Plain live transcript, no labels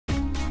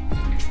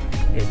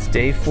It's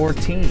day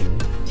 14,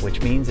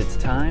 which means it's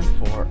time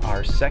for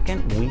our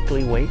second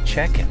weekly weight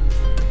check-in.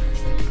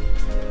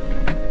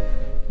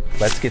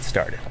 Let's get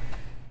started.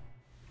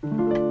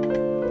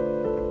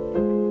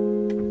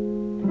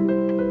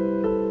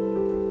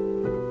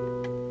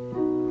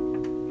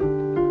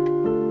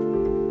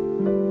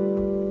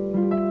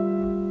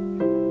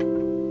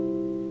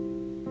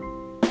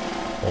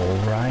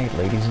 Alright,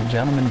 ladies and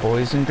gentlemen,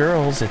 boys and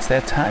girls, it's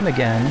that time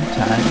again.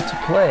 Time to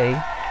play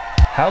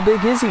How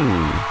Big Is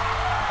He?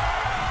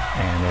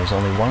 And there's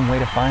only one way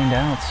to find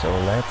out, so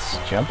let's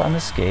jump on the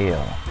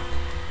scale.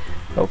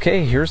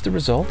 Okay, here's the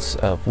results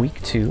of week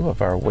 2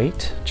 of our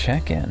weight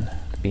check-in.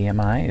 The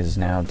BMI is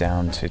now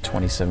down to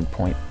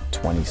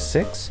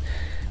 27.26.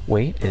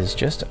 Weight is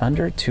just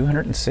under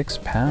 206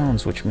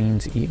 pounds, which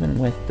means even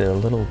with the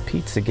little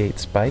Pizzagate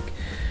spike,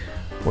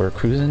 we're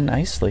cruising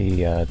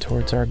nicely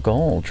towards our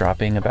goal,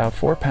 dropping about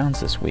 4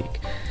 pounds this week.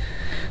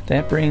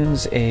 That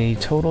brings a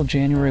total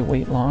January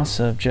weight loss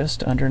of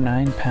just under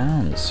 9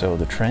 pounds. So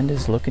the trend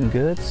is looking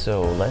good.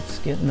 So let's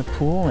get in the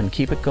pool and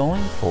keep it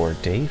going for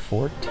day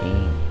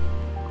 14.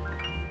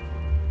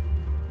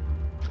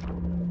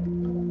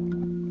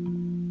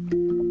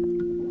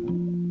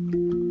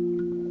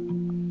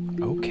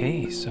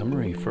 Okay,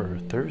 summary for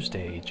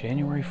Thursday,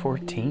 January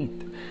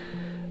 14th.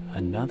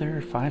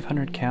 Another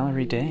 500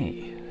 calorie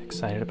day.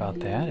 Excited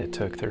about that. It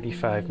took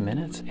 35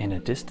 minutes and a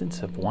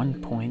distance of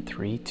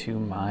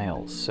 1.32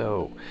 miles.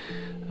 So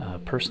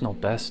personal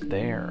best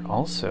there.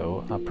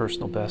 Also a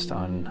personal best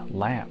on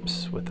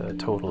laps with a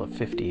total of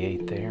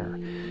 58 there.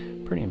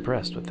 Pretty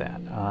impressed with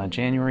that.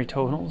 January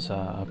totals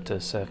up to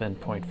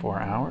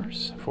 7.4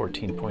 hours,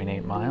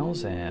 14.8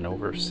 miles, and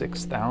over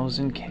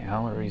 6,000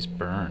 calories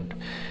burned.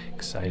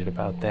 Excited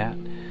about that.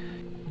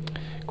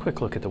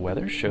 Quick look at the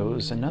weather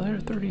shows another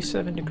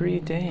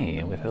 37-degree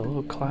day with a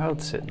little cloud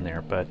sitting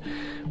there, but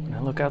when I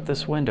look out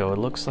this window it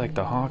looks like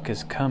the hawk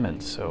is coming,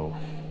 so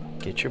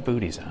get your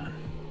booties on.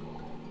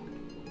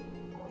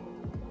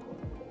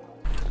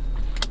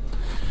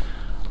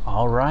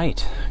 All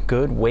right,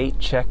 good weight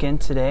check-in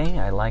today.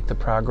 I like the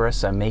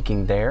progress I'm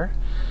making there.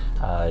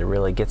 It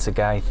really gets a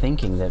guy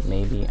thinking that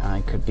maybe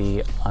I could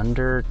be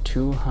under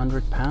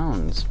 200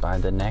 pounds by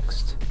the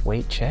next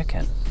weight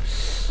check-in.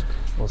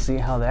 We'll see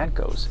how that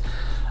goes.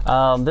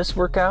 This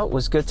workout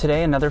was good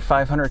today, another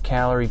 500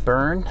 calorie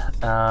burn,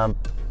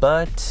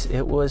 but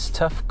it was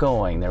tough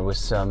going. There was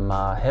some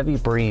heavy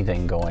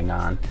breathing going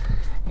on,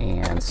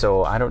 and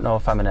so I don't know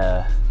if I'm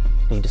gonna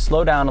need to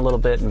slow down a little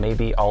bit and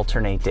maybe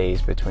alternate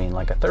days between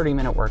like a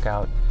 30-minute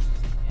workout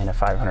and a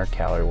 500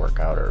 calorie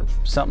workout or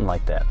something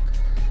like that.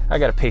 I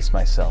gotta pace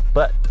myself,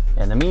 but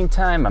in the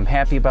meantime I'm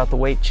happy about the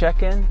weight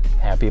check-in,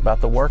 happy about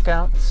the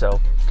workout,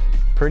 so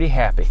pretty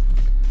happy.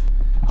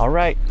 All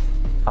right,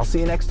 I'll see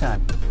you next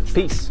time.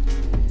 Peace.